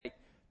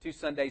2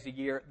 Sundays a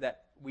year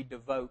that we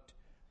devote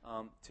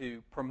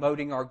to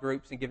promoting our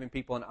groups and giving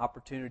people an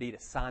opportunity to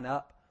sign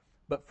up.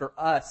 But for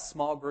us,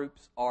 small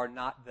groups are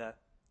not the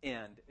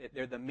end.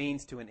 They're the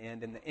means to an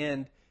end. And the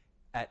end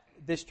at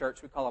this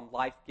church, we call them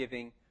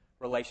life-giving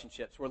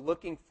relationships. We're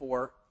looking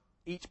for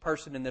each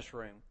person in this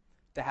room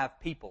to have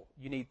people.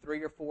 You need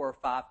 3 or 4 or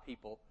 5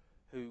 people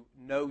who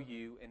know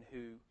you and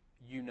who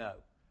you know.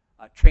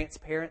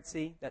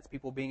 Transparency, that's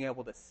people being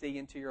able to see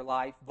into your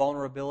life.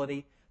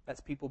 Vulnerability, that's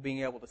people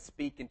being able to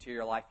speak into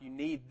your life. You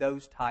need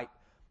those type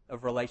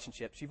of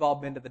relationships. You've all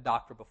been to the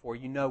doctor before.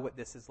 You know what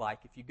this is like.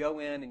 If you go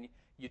in and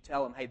you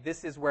tell them, hey,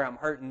 this is where I'm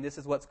hurting, this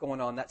is what's going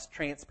on, that's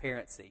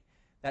transparency.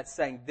 That's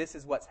saying, this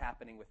is what's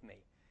happening with me.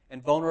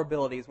 And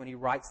vulnerability is when he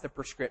writes the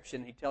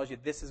prescription, he tells you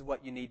this is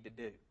what you need to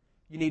do.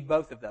 You need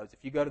both of those. If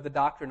you go to the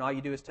doctor and all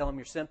you do is tell him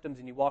your symptoms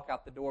and you walk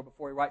out the door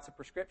before he writes a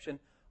prescription,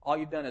 all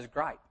you've done is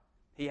gripe.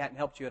 He hadn't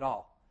helped you at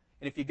all.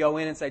 And if you go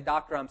in and say,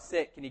 doctor, I'm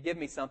sick, can you give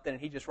me something?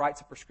 And he just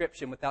writes a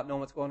prescription without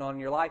knowing what's going on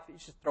in your life,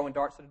 he's just throwing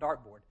darts at a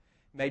dartboard.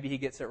 Maybe he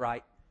gets it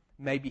right.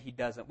 Maybe he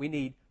doesn't. We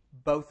need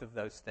both of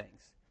those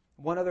things.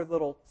 One other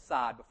little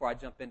side before I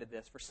jump into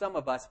this. For some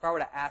of us, if I were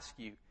to ask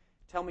you,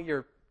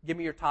 give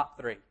me your top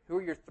 3. Who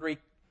are your 3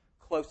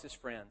 closest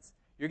friends?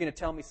 You're going to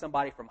tell me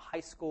somebody from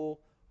high school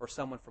or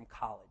someone from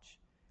college,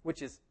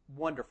 which is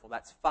wonderful.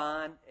 That's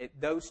fine. At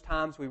those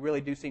times, we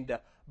really do seem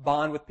to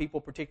bond with people,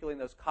 particularly in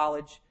those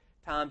college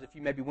times. If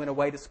you maybe went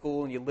away to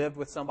school and you lived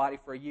with somebody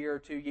for a year or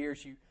 2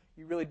 years, you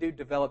really do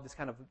develop this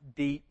kind of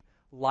deep,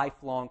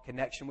 lifelong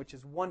connection, which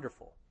is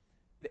wonderful.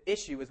 The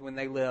issue is when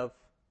they live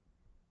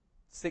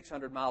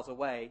 600 miles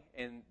away,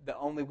 and the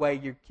only way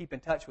you keep in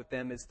touch with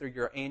them is through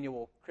your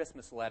annual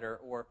Christmas letter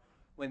or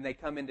when they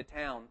come into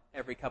town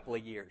every couple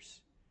of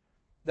years.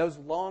 Those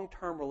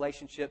long-term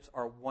relationships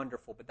are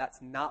wonderful, but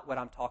that's not what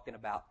I'm talking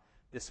about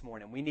this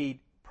morning. We need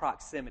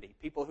proximity,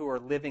 people who are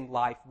living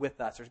life with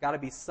us. There's got to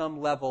be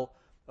some level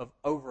of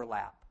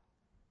overlap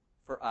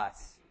for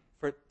us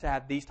to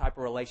have these type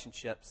of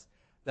relationships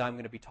that I'm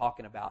going to be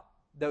talking about.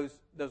 Those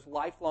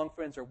lifelong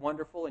friends are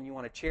wonderful, and you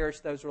want to cherish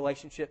those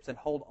relationships and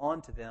hold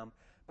on to them,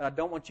 but I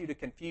don't want you to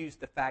confuse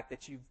the fact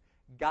that you've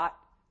got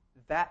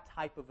that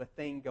type of a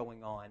thing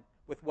going on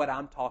with what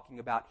I'm talking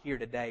about here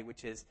today,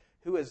 which is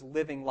who is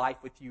living life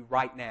with you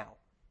right now?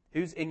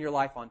 Who's in your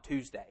life on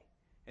Tuesday?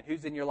 And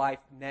who's in your life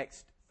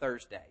next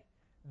Thursday?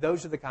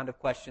 Those are the kind of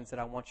questions that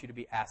I want you to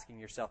be asking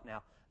yourself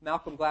now.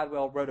 Malcolm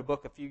Gladwell wrote a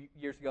book a few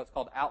years ago. It's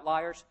called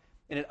Outliers,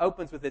 and it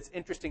opens with this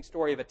interesting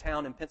story of a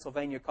town in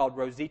Pennsylvania called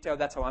Rosito.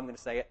 That's how I'm going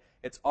to say it.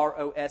 It's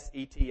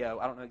Roseto.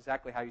 I don't know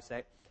exactly how you say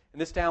it.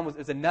 And this town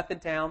was a nothing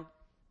town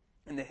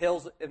in the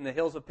hills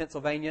of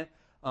Pennsylvania.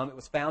 It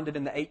was founded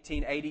in the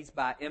 1880s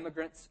by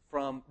immigrants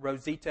from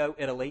Roseto,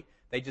 Italy.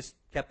 They just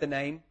kept the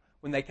name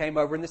when they came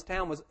over. And this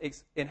town was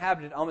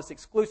inhabited almost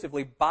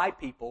exclusively by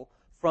people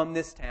from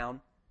this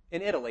town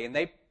in Italy. And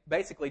they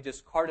basically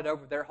just carted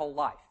over their whole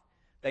life.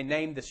 They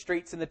named the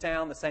streets in the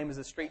town the same as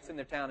the streets in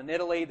their town in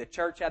Italy. The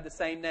church had the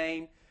same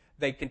name.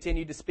 They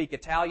continued to speak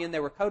Italian. They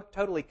were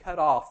totally cut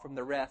off from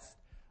the rest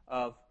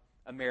of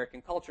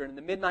American culture. And in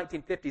the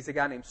mid-1950s, a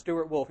guy named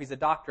Stuart Wolf, he's a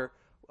doctor,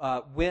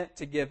 went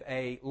to give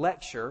a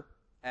lecture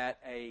at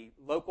a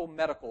local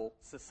medical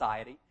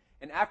society.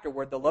 And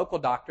afterward, the local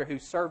doctor who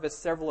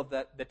serviced several of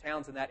the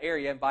towns in that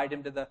area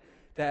invited him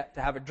to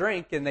have a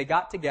drink, and they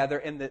got together,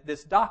 and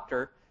this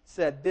doctor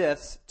said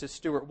this to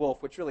Stuart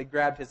Wolf, which really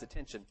grabbed his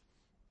attention.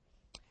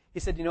 He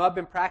said, I've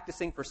been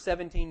practicing for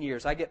 17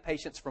 years. I get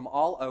patients from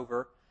all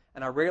over,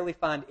 and I rarely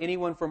find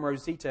anyone from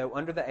Rosito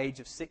under the age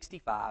of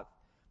 65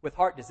 with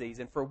heart disease.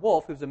 And for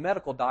Wolf, who's a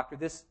medical doctor,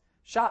 this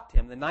shocked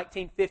him. In the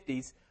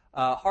 1950s,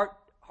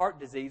 heart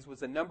disease was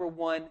the number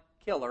one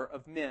killer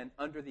of men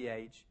under the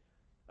age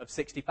of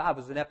 65. It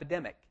was an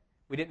epidemic.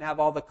 We didn't have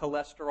all the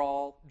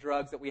cholesterol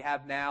drugs that we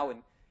have now,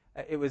 and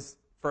it was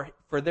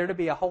for there to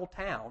be a whole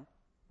town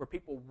where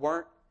people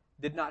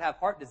did not have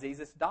heart disease.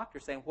 This doctor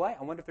saying, "Wait,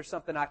 I wonder if there's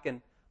something I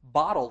can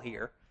bottle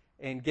here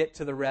and get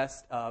to the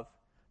rest of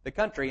the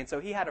country." And so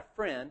he had a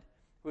friend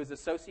who was a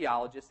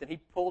sociologist, and he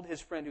pulled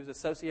his friend who was a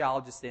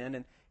sociologist in,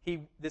 and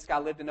this guy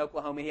lived in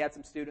Oklahoma. He had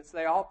some students.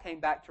 They all came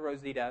back to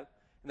Rosito,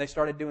 and they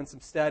started doing some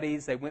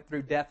studies. They went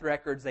through death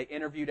records. They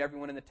interviewed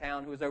everyone in the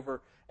town who was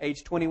over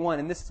age 21,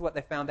 and this is what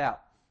they found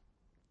out.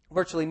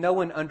 Virtually no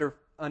one under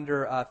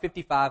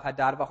 55 had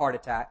died of a heart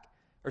attack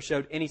or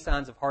showed any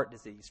signs of heart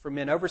disease. For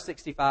men over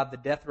 65, the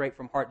death rate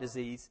from heart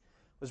disease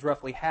was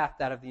roughly half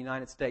that of the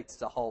United States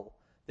as a whole.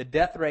 The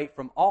death rate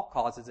from all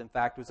causes, in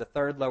fact, was a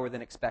third lower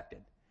than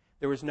expected.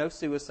 There was no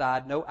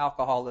suicide, no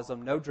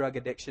alcoholism, no drug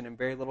addiction, and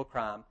very little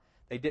crime.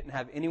 They didn't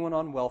have anyone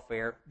on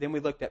welfare. Then we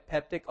looked at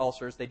peptic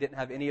ulcers. They didn't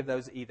have any of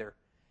those either.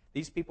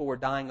 These people were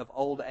dying of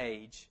old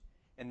age,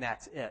 and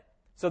that's it.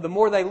 So the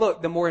more they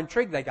looked, the more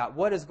intrigued they got.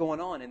 What is going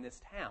on in this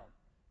town?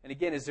 And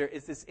again, is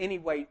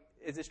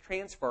this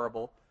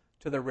transferable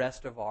to the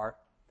rest of our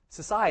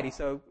society?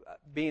 So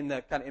being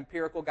the kind of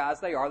empirical guys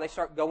they are, they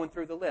start going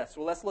through the list.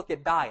 Well, let's look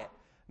at diet.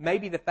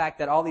 Maybe the fact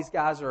that all these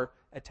guys are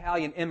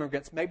Italian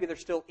immigrants, maybe they're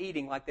still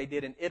eating like they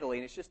did in Italy,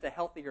 and it's just a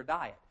healthier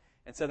diet.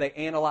 And so they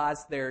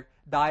analyzed their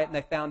diet, and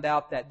they found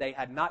out that they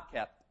had not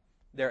kept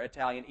their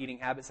Italian eating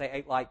habits. They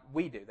ate like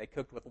we do. They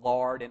cooked with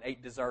lard and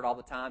ate dessert all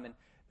the time. And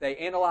they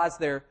analyzed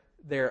their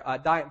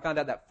diet and found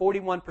out that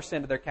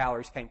 41% of their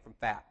calories came from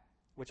fat,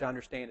 which I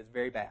understand is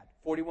very bad.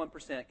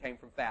 41% came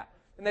from fat.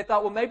 And they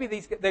thought, well, maybe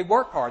they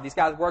work hard. These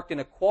guys worked in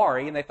a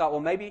quarry, and they thought,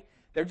 well, maybe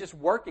they're just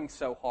working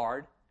so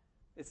hard.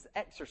 It's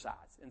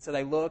exercise. And so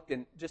they looked,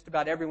 and just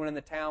about everyone in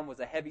the town was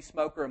a heavy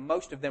smoker, and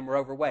most of them were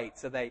overweight.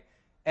 So they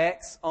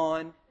X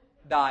on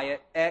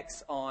diet,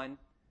 X on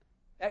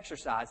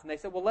exercise. And they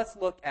said, well, let's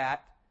look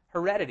at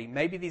heredity.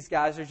 Maybe these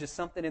guys, there's just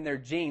something in their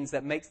genes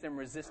that makes them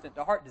resistant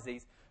to heart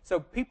disease. So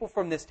people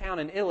from this town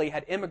in Italy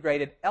had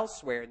immigrated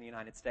elsewhere in the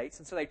United States,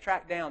 and so they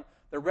tracked down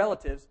their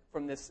relatives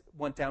from this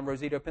one town,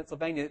 Roseto,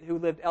 Pennsylvania, who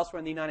lived elsewhere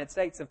in the United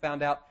States, and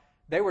found out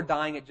they were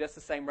dying at just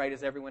the same rate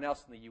as everyone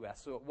else in the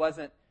U.S. So it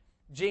wasn't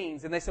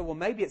genes. And they said, well,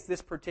 maybe it's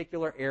this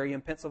particular area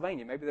in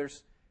Pennsylvania. Maybe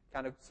there's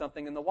kind of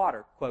something in the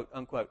water, quote,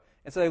 unquote.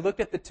 And so they looked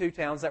at the two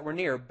towns that were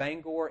near,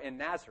 Bangor and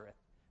Nazareth.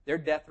 Their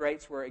death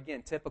rates were,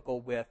 again, typical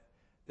with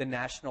the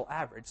national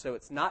average. So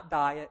it's not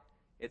diet,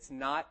 it's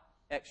not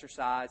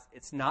exercise,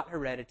 it's not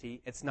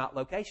heredity, it's not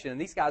location.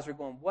 And these guys are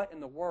going, what in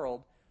the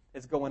world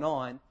is going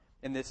on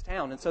in this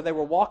town? And so they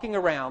were walking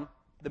around,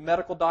 the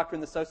medical doctor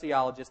and the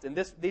sociologist, and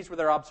these were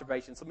their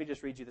observations. Let me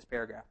just read you this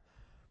paragraph.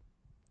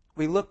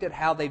 We looked at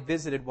how they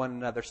visited one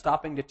another,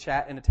 stopping to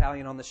chat in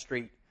Italian on the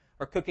street,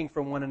 or cooking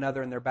for one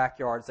another in their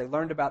backyards. They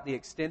learned about the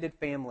extended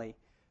family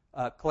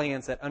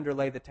clans that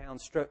underlay the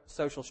town's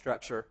social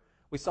structure.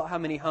 We saw how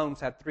many homes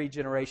had 3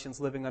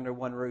 generations living under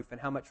one roof and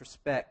how much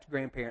respect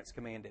grandparents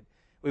commanded.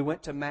 We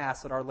went to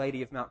Mass at Our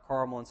Lady of Mount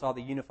Carmel and saw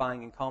the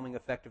unifying and calming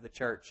effect of the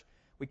church.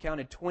 We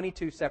counted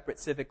 22 separate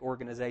civic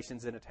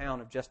organizations in a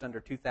town of just under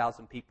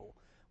 2,000 people.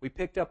 We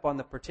picked up on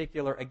the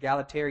particular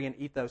egalitarian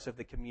ethos of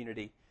the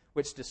community,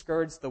 which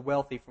discouraged the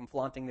wealthy from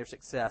flaunting their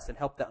success and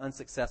helped the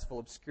unsuccessful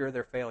obscure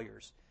their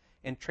failures.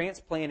 In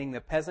transplanting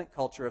the peasant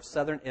culture of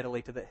southern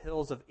Italy to the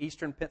hills of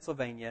eastern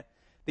Pennsylvania,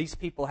 these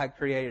people had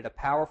created a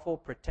powerful,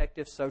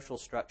 protective social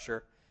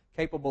structure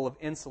capable of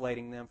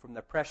insulating them from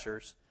the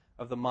pressures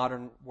of the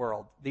modern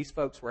world. These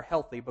folks were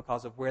healthy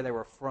because of where they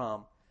were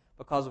from,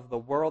 because of the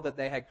world that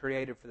they had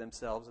created for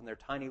themselves in their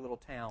tiny little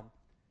town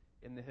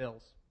in the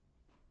hills.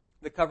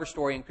 The cover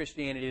story in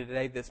Christianity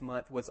Today this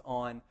month was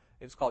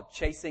called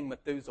Chasing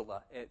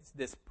Methuselah. It's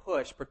this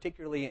push,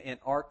 particularly in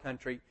our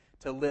country,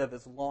 to live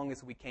as long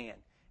as we can.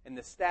 And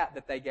the stat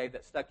that they gave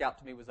that stuck out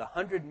to me was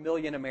 100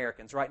 million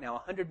Americans. Right now,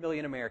 100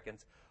 million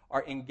Americans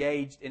are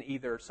engaged in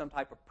either some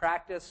type of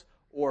practice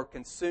or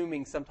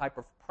consuming some type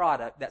of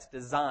product that's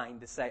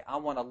designed to say, I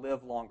want to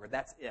live longer.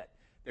 That's it.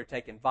 They're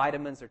taking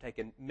vitamins. They're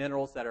taking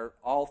minerals that are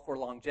all for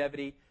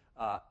longevity,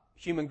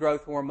 human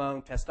growth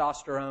hormone,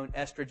 testosterone,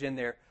 estrogen.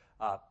 They're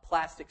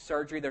plastic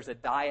surgery. There's a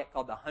diet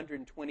called the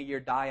 120-year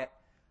diet.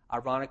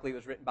 Ironically, it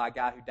was written by a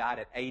guy who died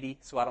at 80,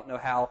 so I don't know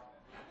how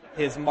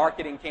his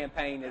marketing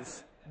campaign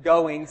is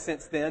going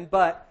since then,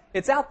 but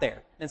it's out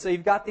there. And so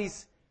you've got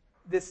this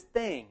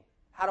thing.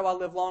 How do I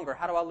live longer?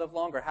 How do I live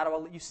longer?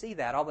 You see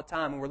that all the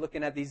time when we're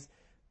looking at these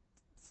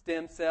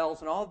stem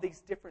cells and all of these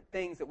different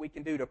things that we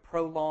can do to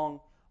prolong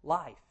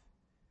life.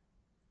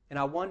 And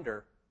I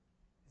wonder,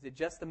 is it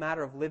just a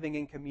matter of living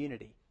in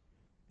community?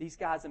 These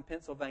guys in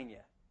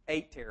Pennsylvania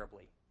ate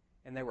terribly,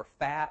 and they were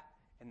fat,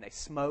 and they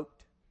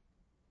smoked,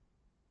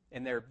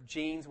 and their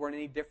genes weren't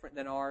any different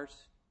than ours,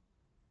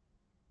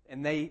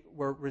 and they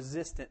were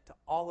resistant to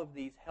all of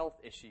these health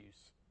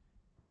issues.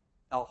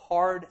 A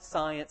hard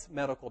science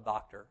medical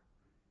doctor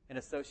and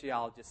a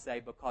sociologist say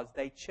because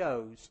they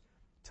chose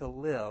to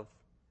live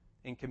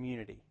in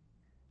community.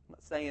 I'm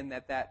not saying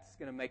that that's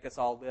going to make us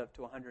all live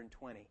to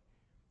 120,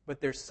 but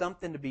there's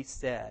something to be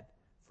said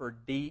for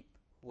deep,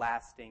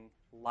 lasting,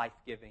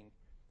 life-giving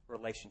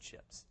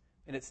relationships.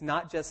 And it's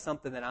not just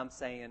something that I'm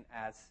saying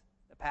as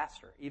a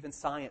pastor. Even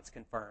science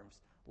confirms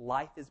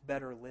life is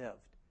better lived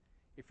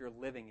if you're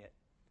living it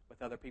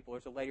with other people.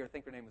 There's a lady, I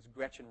think her name was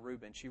Gretchen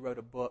Rubin. She wrote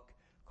a book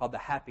called The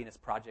Happiness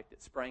Project.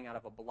 It sprang out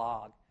of a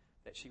blog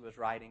that she was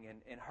writing.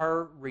 And in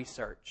her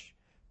research,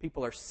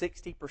 people are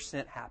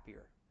 60%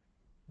 happier,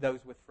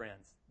 those with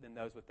friends, than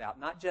those without.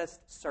 Not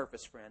just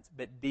surface friends,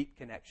 but deep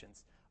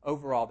connections.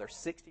 Overall, they're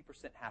 60%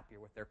 happier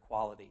with their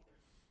quality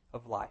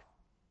of life.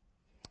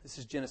 This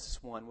is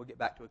Genesis 1. We'll get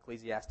back to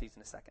Ecclesiastes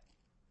in a second.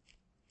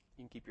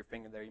 You can keep your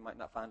finger there. You might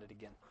not find it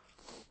again.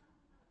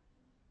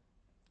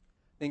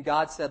 Then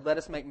God said, let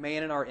us make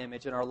man in our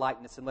image and our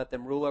likeness, and let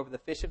them rule over the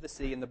fish of the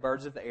sea and the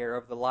birds of the air,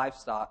 over the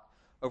livestock,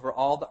 over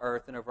all the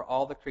earth, and over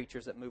all the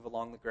creatures that move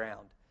along the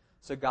ground.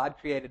 So God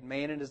created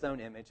man in his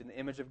own image. In the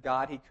image of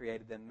God, he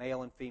created them,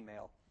 male and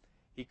female.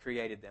 He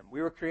created them.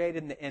 We were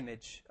created in the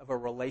image of a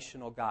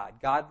relational God.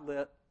 God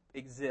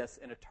exists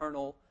in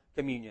eternal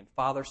communion,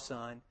 Father,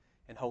 Son,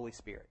 and Holy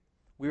Spirit.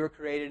 We were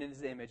created in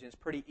his image, and it's a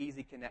pretty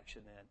easy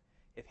connection then.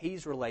 If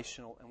he's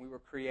relational and we were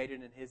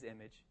created in his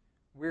image,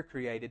 we're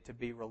created to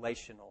be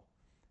relational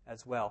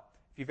as well.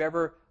 If you've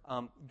ever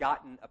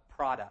gotten a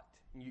product,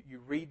 you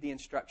read the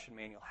instruction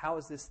manual. How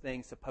is this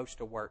thing supposed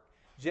to work?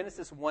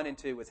 Genesis 1 and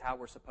 2 is how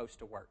we're supposed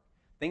to work.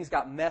 Things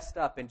got messed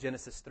up in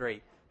Genesis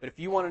 3. But if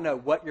you want to know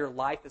what your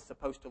life is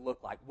supposed to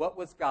look like, what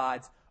was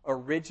God's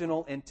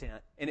original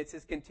intent, and it's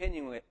His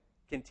continuing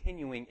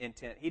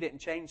intent. He didn't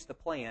change the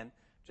plan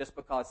just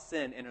because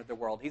sin entered the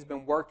world. He's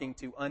been working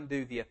to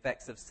undo the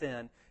effects of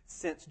sin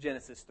since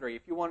Genesis 3.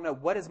 If you want to know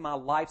what is my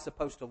life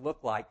supposed to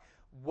look like,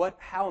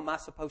 how am I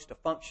supposed to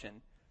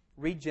function,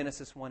 read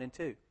Genesis 1 and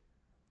 2.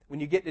 When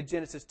you get to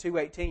Genesis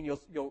 2:18,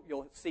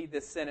 you'll see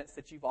this sentence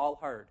that you've all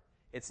heard.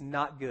 It's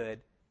not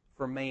good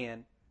for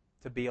man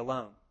to be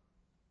alone.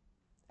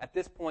 At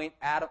this point,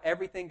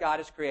 everything God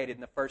has created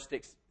in the first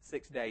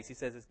six days, He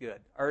says is good.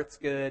 Earth's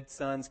good,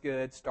 sun's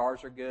good,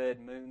 stars are good,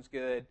 moon's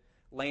good,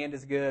 land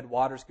is good,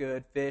 water's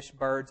good, fish,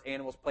 birds,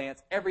 animals,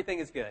 plants, everything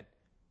is good.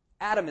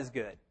 Adam is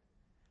good.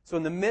 So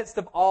in the midst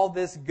of all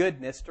this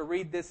goodness, to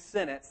read this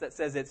sentence that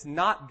says it's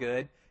not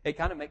good, it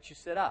kind of makes you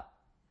sit up.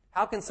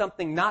 How can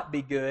something not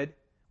be good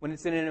when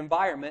it's in an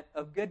environment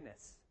of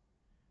goodness?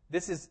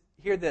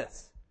 Hear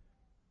this.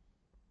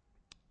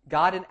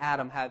 God and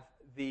Adam have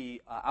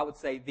I would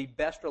say, the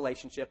best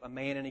relationship a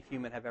man and a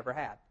human have ever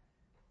had.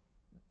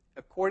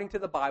 According to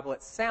the Bible,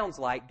 it sounds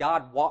like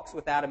God walks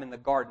with Adam in the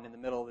garden in the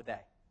middle of the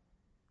day.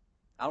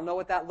 I don't know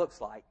what that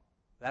looks like.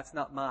 That's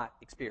not my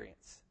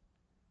experience.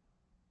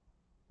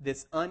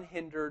 This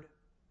unhindered,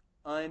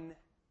 unmediated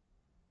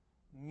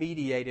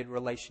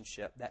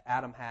relationship that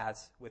Adam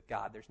has with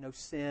God. There's no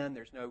sin,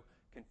 there's no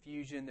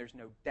confusion, there's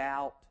no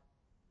doubt,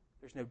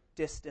 there's no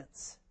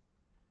distance.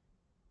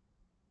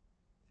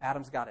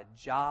 Adam's got a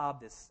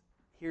job.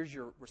 Here's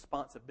your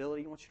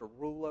responsibility. He wants you to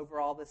rule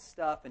over all this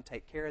stuff and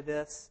take care of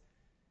this.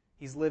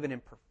 He's living in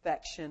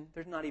perfection.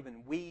 There's not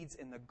even weeds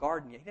in the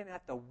garden yet. He didn't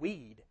have to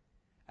weed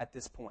at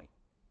this point.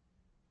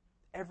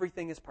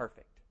 Everything is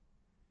perfect.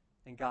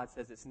 And God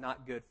says it's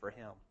not good for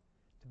him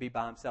to be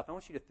by himself. I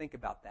want you to think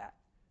about that.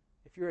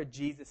 If you're a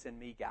Jesus and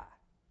me guy,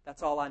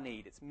 that's all I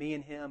need. It's me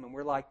and him, and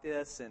we're like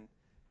this. And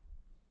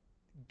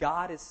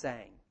God is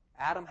saying,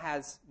 Adam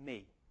has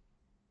me,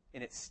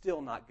 and it's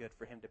still not good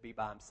for him to be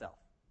by himself.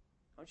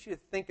 I want you to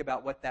think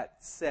about what that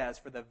says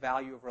for the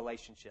value of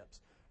relationships.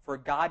 For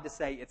God to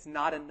say it's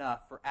not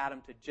enough for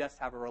Adam to just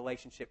have a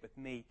relationship with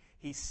me.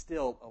 He's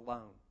still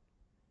alone.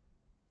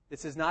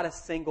 This is not a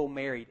single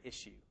married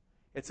issue.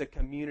 It's a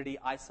community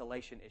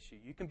isolation issue.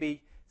 You can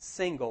be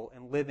single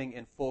and living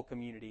in full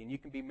community, and you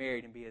can be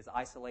married and be as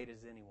isolated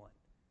as anyone.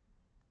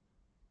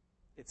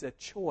 It's a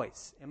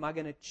choice. Am I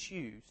going to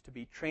choose to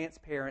be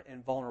transparent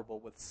and vulnerable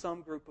with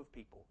some group of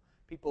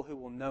people who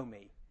will know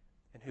me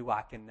and who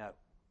I can know?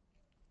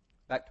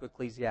 Back to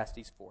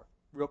Ecclesiastes 4.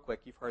 Real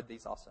quick, you've heard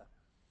these also.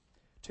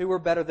 2 are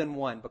better than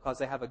 1 because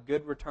they have a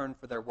good return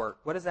for their work.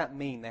 What does that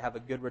mean, they have a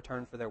good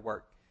return for their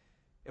work?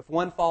 If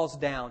one falls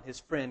down, his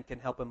friend can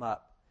help him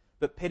up.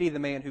 But pity the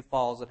man who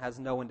falls and has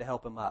no one to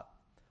help him up.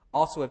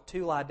 Also, if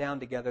 2 lie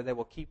down together, they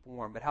will keep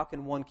warm. But how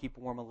can one keep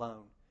warm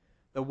alone?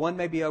 Though one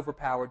may be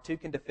overpowered, 2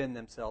 can defend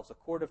themselves. A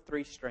cord of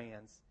 3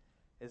 strands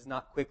is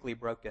not quickly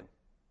broken.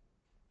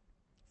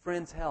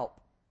 Friends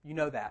help. You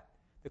know that.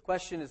 The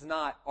question is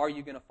not, are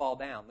you going to fall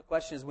down? The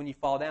question is, when you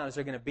fall down, is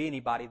there going to be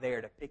anybody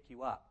there to pick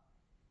you up?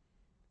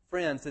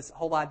 Friends, this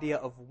whole idea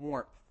of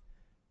warmth.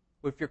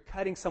 If you're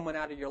cutting someone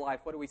out of your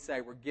life, what do we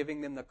say? We're giving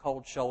them the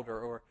cold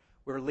shoulder, or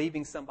we're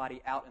leaving somebody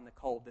out in the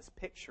cold. This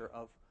picture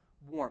of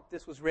warmth.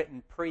 This was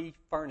written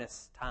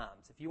pre-furnace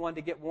times. If you wanted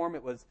to get warm,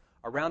 it was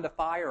around a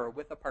fire or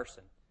with a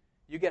person.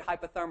 You get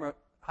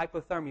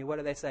hypothermia, what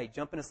do they say?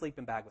 Jump in a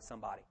sleeping bag with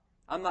somebody.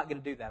 I'm not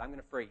going to do that. I'm going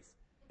to freeze.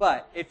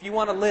 But if you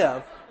want to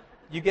live,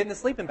 you get in a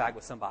sleeping bag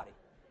with somebody.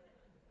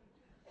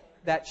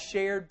 That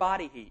shared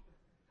body heat.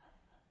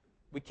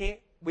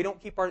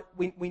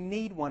 We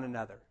need one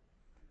another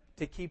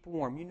to keep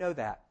warm. You know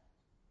that.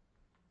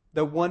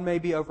 Though one may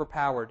be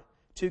overpowered,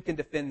 2 can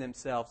defend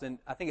themselves. And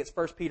I think it's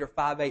 1 Peter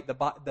 5:8.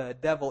 The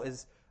devil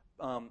is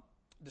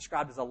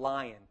described as a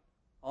lion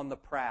on the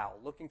prowl,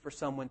 looking for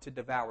someone to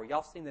devour.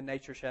 Y'all seen the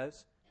nature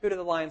shows? Who do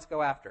the lions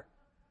go after?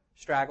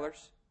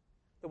 Stragglers.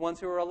 The ones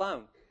who are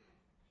alone.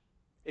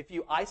 If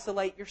you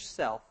isolate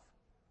yourself,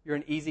 you're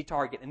an easy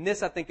target. And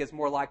this, I think, is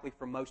more likely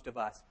for most of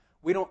us.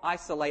 We don't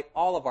isolate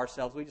all of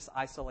ourselves. We just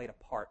isolate a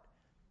part.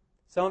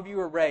 Some of you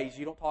are raised,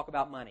 you don't talk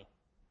about money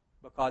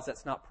because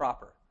that's not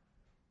proper.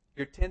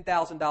 You're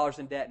 $10,000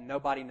 in debt and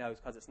nobody knows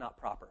because it's not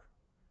proper.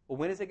 Well,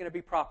 when is it going to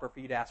be proper for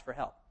you to ask for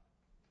help?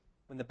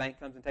 When the bank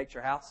comes and takes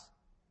your house?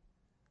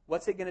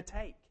 What's it going to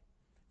take?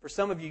 For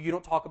some of you, you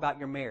don't talk about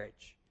your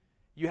marriage.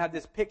 You have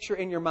this picture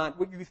in your mind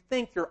where you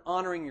think you're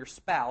honoring your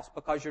spouse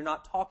because you're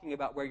not talking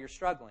about where you're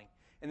struggling.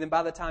 And then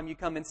by the time you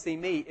come and see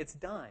me, it's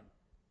done.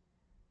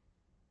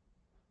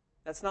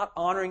 That's not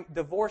honoring.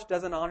 Divorce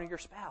doesn't honor your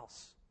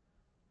spouse.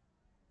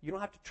 You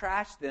don't have to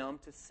trash them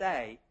to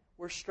say,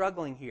 we're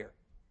struggling here.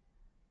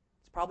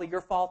 It's probably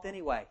your fault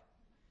anyway.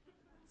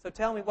 So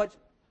tell me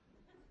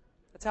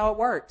that's how it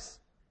works.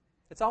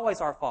 It's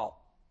always our fault.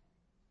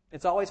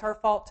 It's always her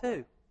fault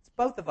too. It's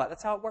both of us.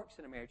 That's how it works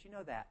in a marriage. You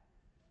know that.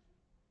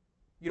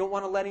 You don't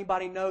want to let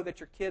anybody know that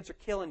your kids are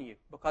killing you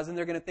because then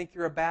they're going to think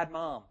you're a bad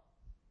mom.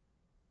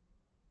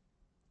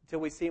 Until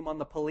we see them on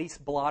the police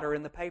blotter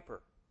in the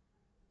paper.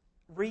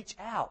 reach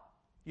out.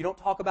 You don't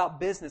talk about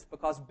business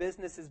because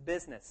business is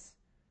business.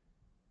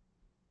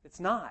 It's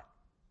not.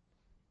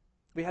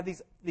 We have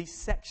these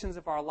sections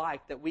of our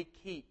life that we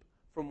keep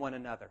from one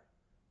another.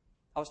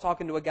 I was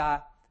talking to a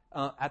guy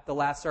at the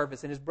last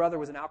service, and his brother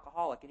was an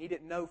alcoholic, and he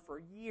didn't know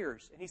for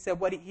years. And he said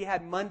he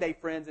had Monday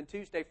friends and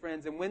Tuesday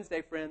friends and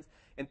Wednesday friends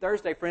and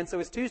Thursday friends, so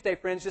his Tuesday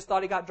friends just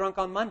thought he got drunk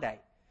on Monday.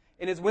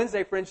 And his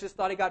Wednesday friends just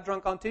thought he got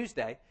drunk on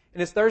Tuesday. And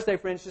his Thursday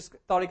friends just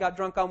thought he got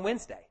drunk on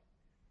Wednesday.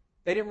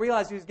 They didn't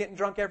realize he was getting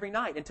drunk every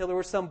night until there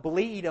was some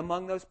bleed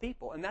among those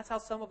people. And that's how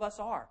some of us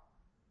are.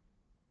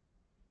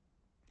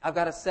 I've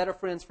got a set of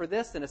friends for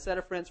this, and a set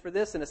of friends for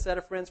this, and a set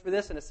of friends for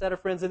this, and a set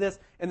of friends of this,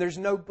 and there's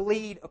no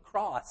bleed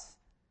across.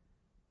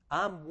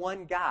 I'm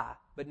one guy,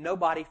 but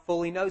nobody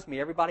fully knows me.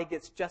 Everybody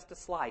gets just a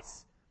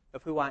slice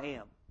of who I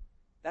am.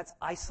 That's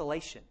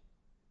isolation.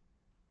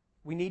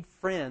 We need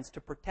friends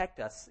to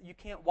protect us. You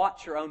can't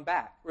watch your own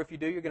back, or if you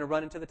do, you're going to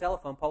run into the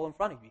telephone pole in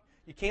front of you.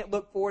 You can't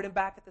look forward and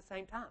back at the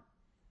same time.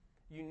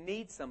 You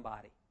need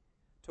somebody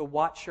to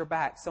watch your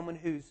back, someone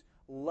who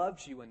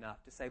loves you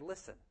enough to say,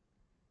 listen,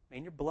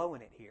 man, you're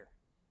blowing it here.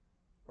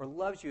 Or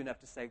loves you enough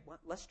to say, well,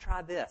 let's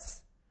try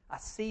this. I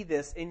see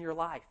this in your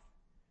life.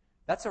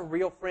 That's a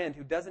real friend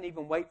who doesn't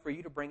even wait for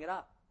you to bring it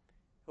up.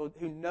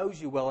 Who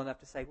knows you well enough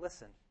to say,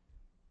 listen,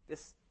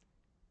 this,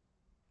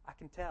 I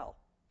can tell.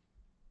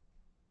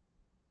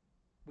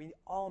 We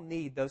all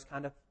need those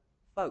kind of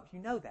folk. You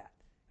know that.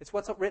 It's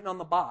what's written on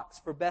the box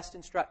for best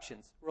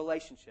instructions,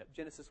 relationship,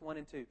 Genesis 1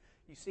 and 2.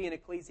 You see in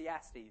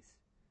Ecclesiastes,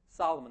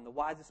 Solomon, the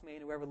wisest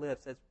man who ever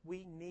lived, says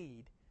we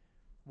need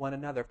one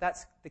another. If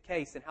that's the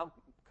case, then how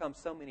come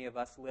so many of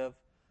us live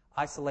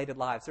isolated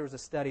lives? There was a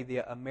study,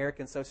 the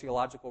American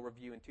Sociological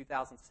Review in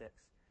 2006.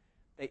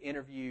 They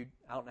interviewed,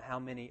 I don't know how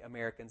many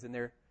Americans, and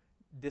their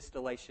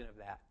distillation of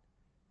that.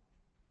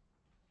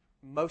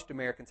 Most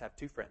Americans have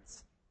 2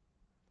 friends.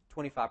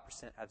 25%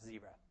 have 0.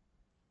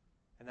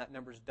 And that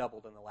number's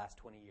doubled in the last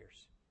 20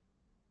 years.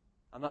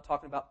 I'm not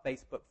talking about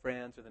Facebook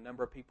friends or the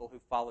number of people who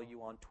follow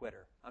you on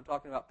Twitter. I'm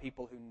talking about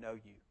people who know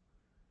you.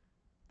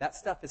 That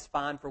stuff is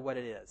fine for what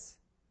it is.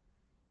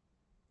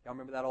 Y'all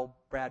remember that old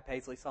Brad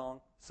Paisley song,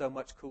 So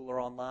Much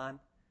Cooler Online?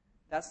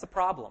 That's the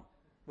problem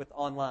with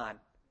online.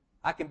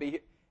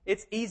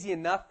 It's easy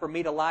enough for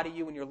me to lie to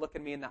you when you're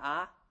looking me in the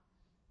eye,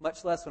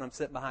 much less when I'm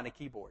sitting behind a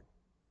keyboard.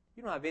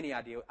 You don't have any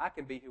idea. I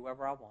can be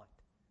whoever I want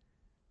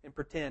and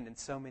pretend in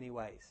so many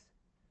ways.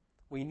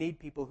 We need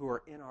people who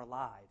are in our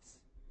lives,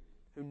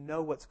 who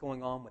know what's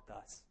going on with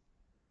us.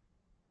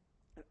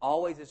 It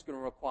always is going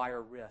to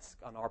require risk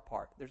on our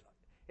part.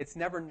 It's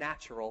never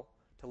natural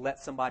to let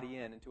somebody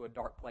into a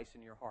dark place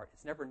in your heart.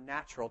 It's never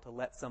natural to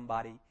let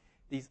somebody,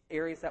 these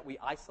areas that we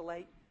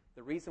isolate,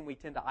 the reason we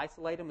tend to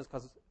isolate them is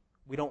because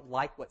we don't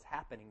like what's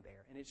happening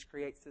there. And it just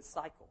creates this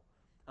cycle.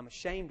 I'm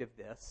ashamed of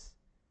this,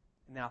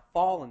 and then I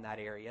fall in that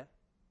area,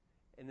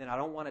 and then I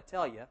don't want to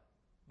tell you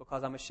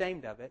because I'm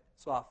ashamed of it,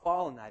 so I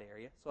fall in that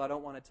area, so I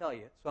don't want to tell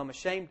you. So I'm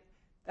ashamed.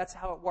 That's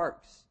how it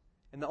works.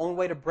 And the only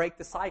way to break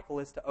the cycle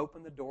is to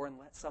open the door and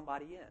let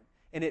somebody in.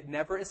 And it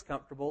never is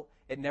comfortable.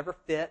 It never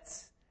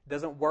fits. It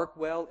doesn't work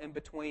well in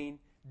between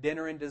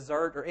dinner and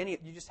dessert or any.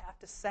 You just have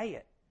to say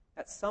it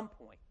at some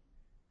point.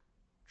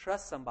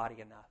 Trust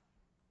somebody enough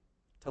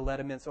to let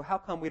them in. So how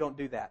come we don't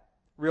do that?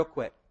 Real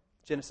quick,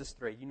 Genesis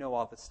 3. You know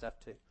all this stuff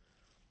too.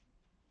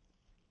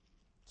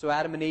 So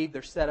Adam and Eve,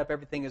 they're set up.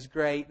 Everything is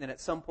great. And then at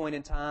some point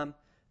in time,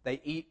 they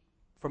eat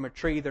from a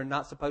tree they're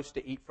not supposed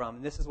to eat from.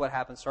 And this is what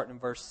happens starting in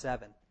verse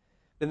 7.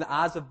 Then the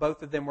eyes of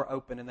both of them were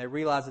open, and they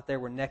realized that they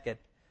were naked.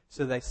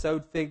 So they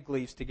sewed fig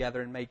leaves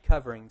together and made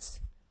coverings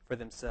for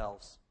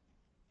themselves.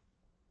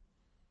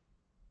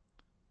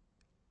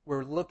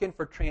 We're looking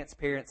for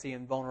transparency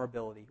and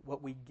vulnerability.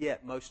 What we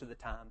get most of the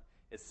time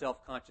is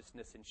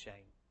self-consciousness and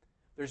shame.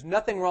 There's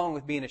nothing wrong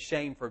with being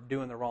ashamed for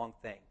doing the wrong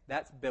thing.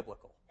 That's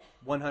biblical,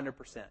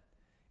 100%.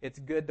 It's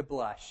good to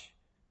blush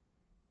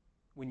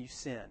when you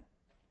sin.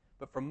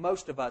 But for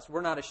most of us,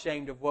 we're not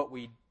ashamed of what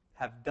we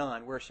have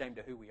done. We're ashamed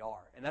of who we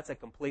are. And that's a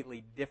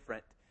completely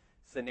different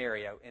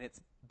scenario, and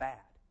it's bad.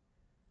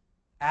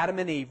 Adam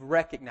and Eve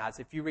recognize,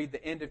 if you read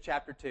the end of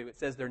chapter 2, it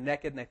says they're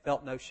naked and they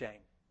felt no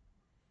shame.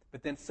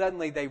 But then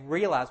suddenly they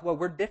realize, well,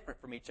 we're different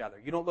from each other.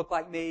 You don't look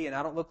like me, and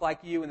I don't look like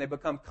you, and they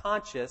become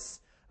conscious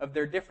of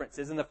their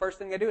differences. And the first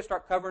thing they do is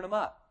start covering them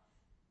up.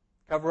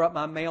 Cover up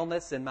my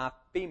maleness and my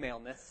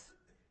femaleness.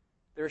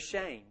 They're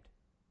ashamed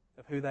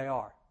of who they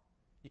are.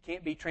 You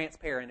can't be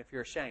transparent if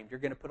you're ashamed. You're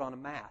going to put on a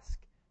mask.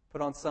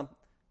 Put on some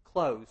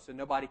clothes so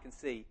nobody can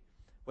see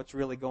what's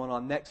really going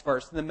on. Next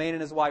verse. And the man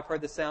and his wife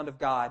heard the sound of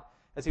God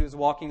as he was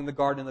walking in the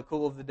garden in the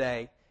cool of the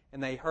day,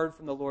 and they heard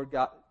from the Lord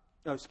God.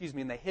 And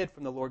they hid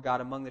from the Lord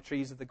God among the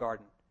trees of the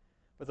garden.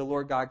 But the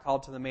Lord God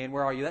called to the man,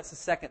 "Where are you?" That's the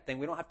second thing.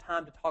 We don't have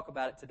time to talk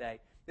about it today.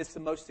 It's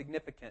the most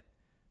significant.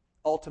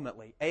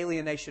 Ultimately,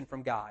 alienation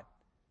from God.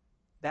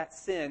 That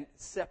sin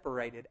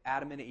separated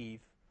Adam and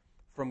Eve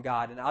from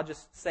God. And I'll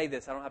just say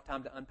this. I don't have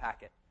time to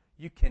unpack it.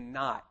 You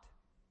cannot.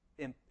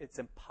 It's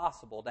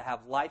impossible to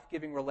have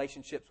life-giving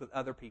relationships with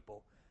other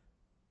people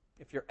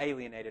if you're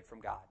alienated from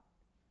God.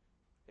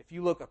 If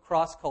you look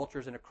across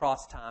cultures and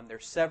across time,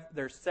 there's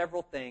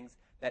several things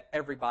that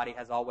everybody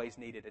has always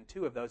needed, and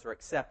two of those are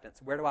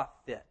acceptance. Where do I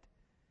fit?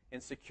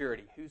 And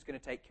security. Who's going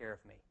to take care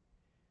of me?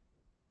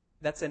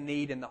 That's a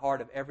need in the heart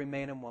of every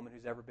man and woman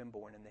who's ever been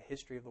born in the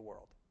history of the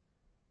world.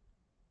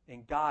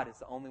 And God is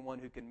the only one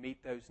who can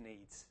meet those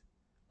needs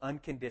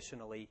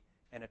unconditionally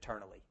and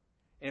eternally.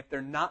 And if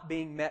they're not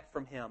being met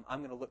from Him, I'm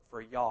going to look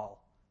for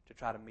y'all to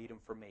try to meet them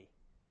for me.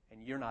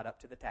 And you're not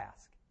up to the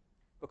task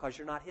because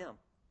you're not Him.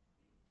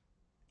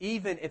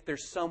 Even if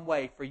there's some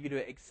way for you to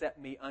accept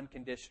me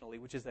unconditionally,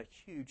 which is a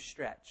huge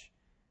stretch,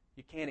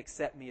 you can't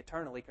accept me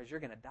eternally because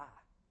you're going to die.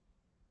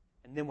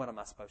 And then what am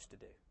I supposed to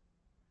do?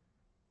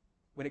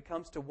 When it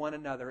comes to one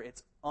another,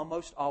 it's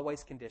almost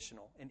always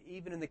conditional. And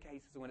even in the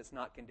cases when it's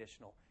not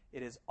conditional,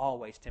 it is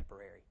always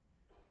temporary.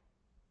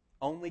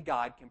 Only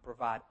God can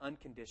provide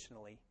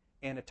unconditionally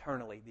and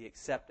eternally the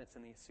acceptance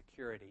and the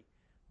security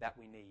that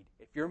we need.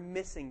 If you're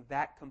missing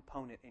that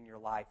component in your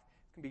life,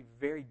 it can be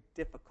very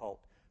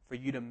difficult for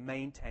you to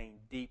maintain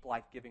deep,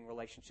 life-giving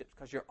relationships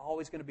because you're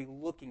always going to be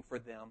looking for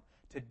them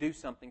to do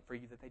something for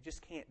you that they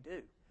just can't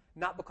do.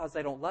 Not because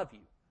they don't love you,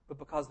 but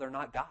because they're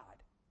not God.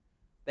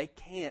 They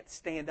can't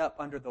stand up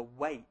under the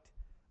weight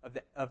of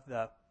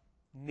the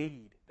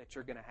need that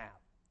you're going to have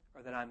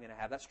or that I'm going to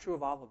have. That's true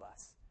of all of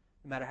us,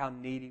 no matter how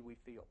needy we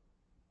feel.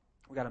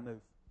 We've got to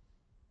move.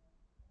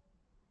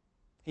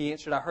 He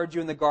answered, I heard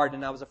you in the garden,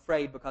 and I was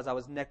afraid because I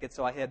was naked,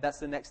 so I hid. That's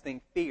the next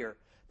thing, fear.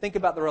 Think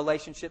about the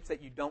relationships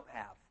that you don't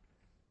have.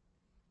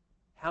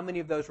 How many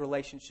of those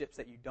relationships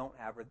that you don't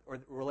have or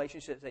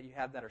relationships that you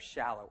have that are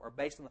shallow are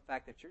based on the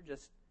fact that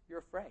you're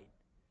afraid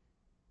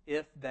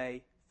if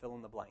they fill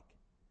in the blank?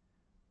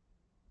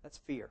 That's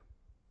fear.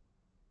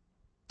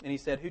 And he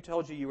said, who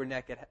told you you were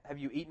naked? Have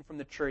you eaten from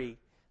the tree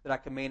that I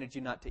commanded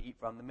you not to eat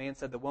from? The man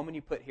said, the woman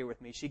you put here with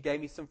me, she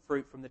gave me some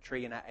fruit from the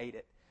tree and I ate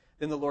it.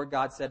 Then the Lord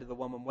God said to the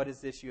woman, what is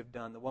this you have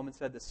done? The woman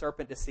said, the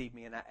serpent deceived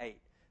me and I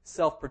ate.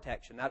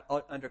 Self-protection. That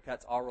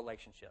undercuts all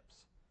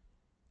relationships.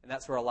 And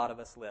that's where a lot of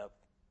us live.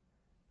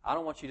 I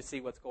don't want you to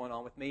see what's going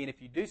on with me. And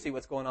if you do see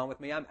what's going on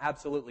with me, I'm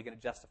absolutely going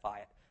to justify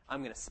it.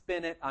 I'm going to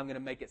spin it. I'm going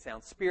to make it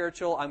sound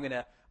spiritual. I'm going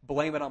to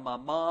blame it on my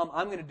mom.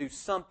 I'm going to do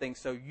something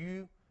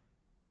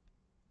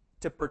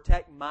to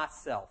protect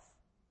myself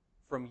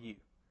from you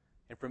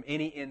and from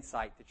any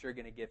insight that you're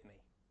going to give me.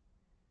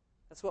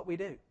 That's what we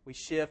do. We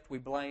shift, we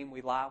blame,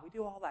 we lie. We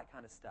do all that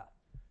kind of stuff.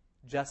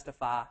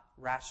 Justify,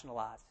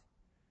 rationalize.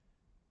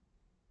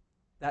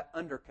 That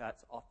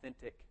undercuts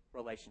authentic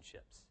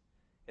relationships.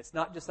 It's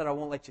not just that I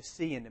won't let you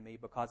see into me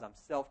because I'm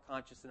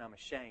self-conscious and I'm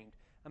ashamed.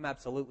 I'm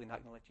absolutely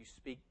not going to let you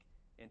speak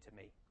into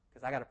me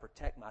because I got to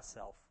protect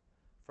myself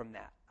from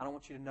that. I don't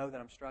want you to know that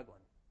I'm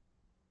struggling.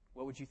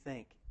 What would you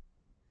think?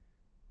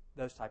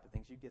 Those type of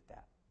things. You get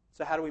that.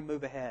 So how do we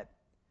move ahead?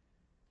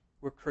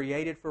 We're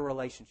created for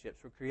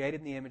relationships. We're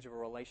created in the image of a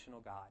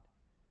relational God.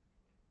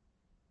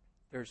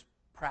 There's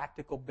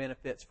practical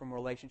benefits from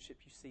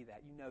relationships. You see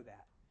that. You know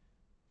that.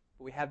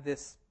 But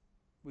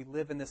we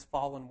live in this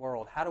fallen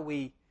world. How do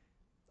we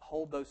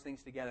hold those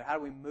things together? How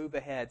do we move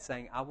ahead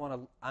saying, I'm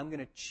going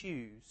to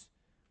choose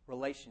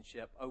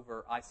relationship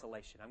over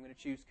isolation. I'm going to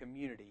choose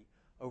community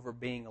over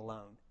being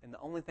alone. And the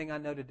only thing I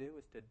know to do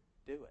is to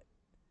do it.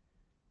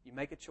 You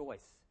make a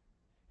choice.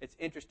 It's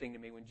interesting to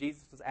me when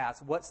Jesus was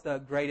asked, what's the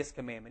greatest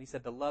commandment? He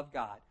said to love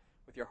God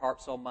with your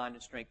heart, soul, mind,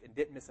 and strength, and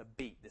didn't miss a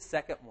beat. The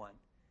second one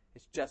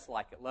is just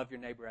like it. Love your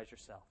neighbor as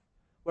yourself.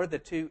 What are the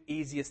two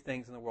easiest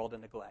things in the world to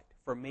neglect?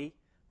 For me,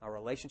 my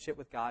relationship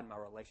with God and my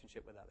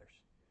relationship with others.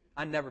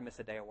 I never miss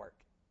a day of work.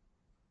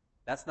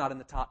 That's not in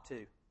the top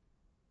two.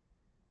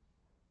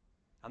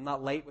 I'm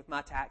not late with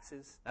my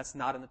taxes. That's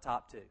not in the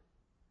top two.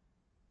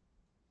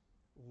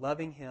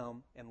 Loving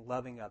Him and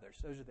loving others.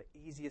 Those are the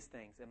easiest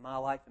things in my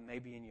life and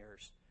maybe in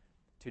yours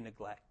to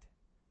neglect.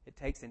 It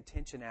takes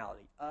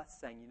intentionality. Us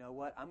saying, you know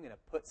what? I'm going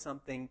to put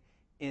something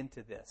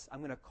into this. I'm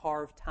going to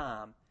carve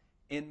time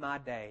in my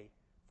day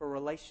for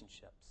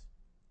relationships.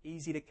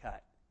 Easy to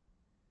cut.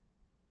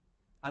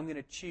 I'm going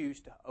to choose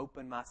to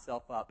open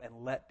myself up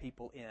and let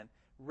people in,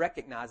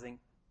 recognizing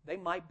they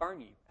might burn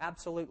you.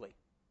 Absolutely.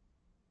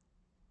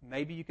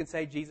 Maybe you can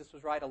say Jesus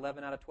was right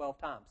 11 out of 12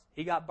 times.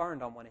 He got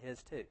burned on one of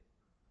his too.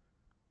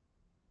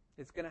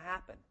 It's going to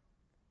happen.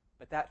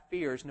 But that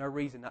fear is no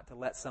reason not to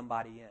let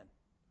somebody in.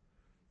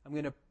 I'm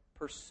going to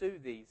pursue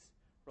these.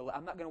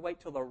 I'm not going to wait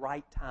till the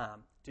right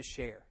time to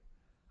share.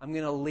 I'm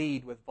going to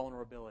lead with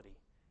vulnerability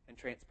and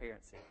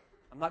transparency.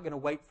 I'm not going to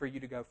wait for you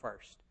to go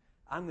first.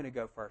 I'm going to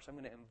go first. I'm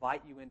going to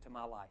invite you into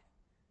my life.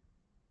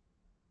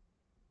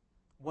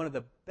 One of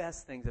the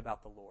best things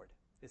about the Lord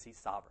is He's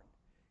sovereign.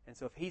 And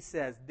so if He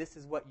says this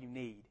is what you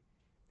need,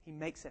 He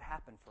makes it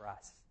happen for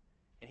us.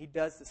 And He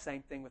does the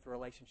same thing with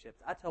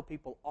relationships. I tell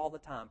people all the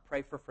time,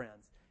 pray for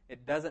friends.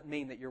 It doesn't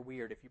mean that you're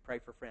weird if you pray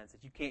for friends,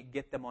 that you can't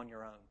get them on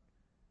your own.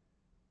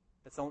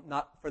 It's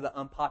not for the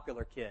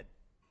unpopular kid.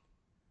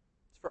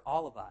 It's for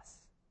all of us.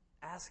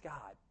 Ask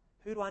God,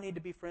 who do I need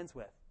to be friends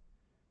with?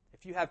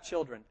 If you have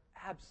children,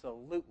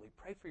 absolutely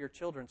pray for your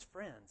children's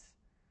friends.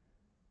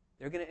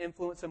 They're going to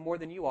influence them more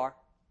than you are.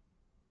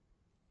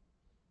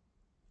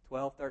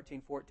 12,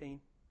 13,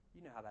 14,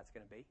 you know how that's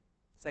going to be.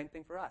 Same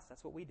thing for us.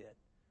 That's what we did.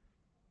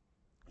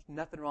 There's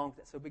nothing wrong with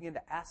that. So begin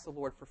to ask the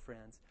Lord for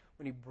friends.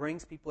 When He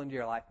brings people into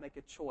your life, make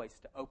a choice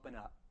to open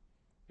up.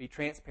 Be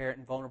transparent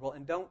and vulnerable.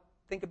 And don't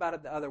think about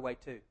it the other way,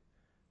 too.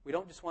 We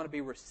don't just want to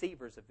be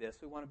receivers of this.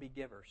 We want to be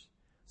givers.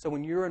 So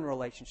when you're in a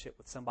relationship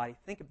with somebody,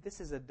 think of this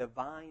as a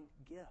divine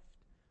gift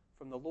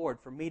from the Lord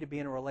for me to be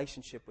in a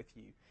relationship with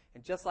you.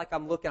 And just like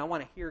I'm looking, I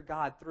want to hear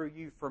God through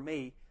you for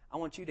me. I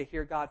want you to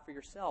hear God for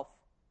yourself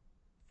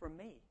from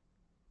me.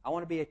 I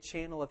want to be a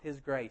channel of His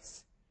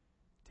grace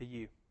to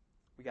you.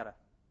 I got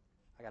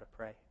to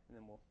pray, and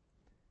then we'll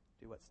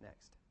do what's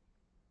next.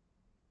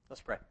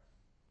 Let's pray.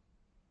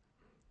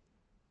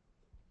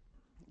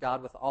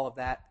 God, with all of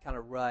that kind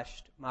of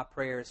rushed, my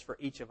prayer is for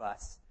each of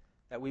us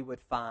that we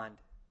would find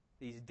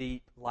these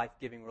deep,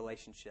 life-giving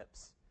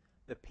relationships,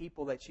 the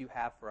people that you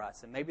have for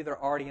us. And maybe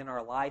they're already in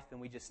our life,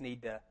 and we just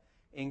need to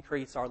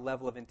increase our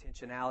level of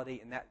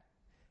intentionality, and that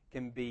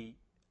can be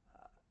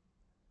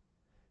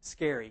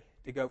scary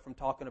to go from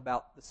talking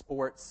about the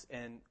sports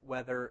and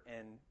weather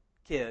and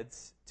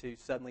kids to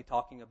suddenly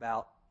talking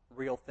about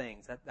real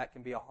things. That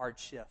can be a hard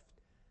shift.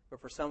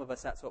 But for some of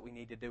us, that's what we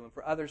need to do. And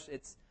for others,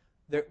 it's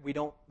we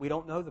don't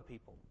know the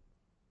people.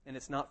 And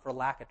it's not for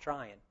lack of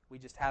trying. We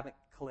just haven't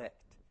clicked.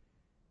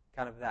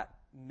 Kind of that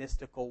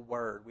mystical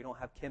word. We don't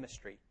have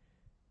chemistry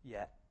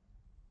yet.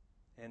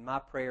 And my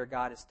prayer,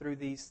 God, is through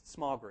these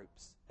small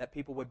groups that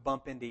people would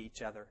bump into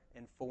each other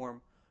and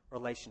form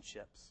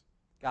relationships.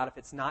 God, if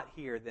it's not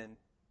here, then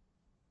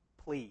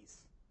please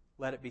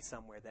let it be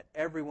somewhere that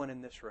everyone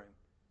in this room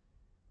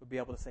would be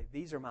able to say,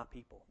 these are my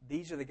people.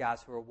 These are the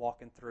guys who are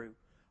walking through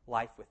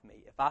life with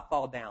me. If I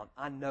fall down,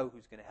 I know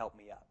who's going to help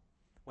me up.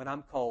 When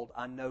I'm cold,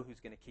 I know who's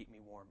going to keep me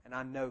warm, and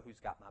I know who's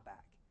got my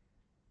back.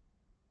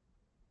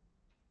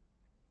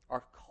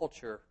 Our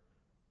culture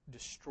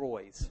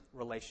destroys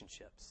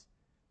relationships.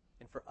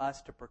 And for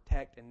us to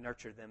protect and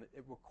nurture them,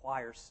 it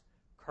requires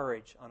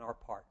courage on our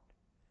part.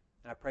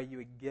 And I pray you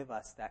would give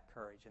us that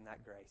courage and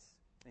that grace.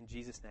 In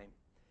Jesus' name,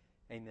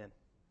 amen.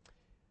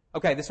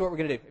 Okay, this is what we're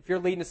going to do. If you're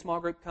leading a small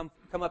group,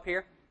 come up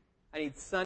here. I need Sunday.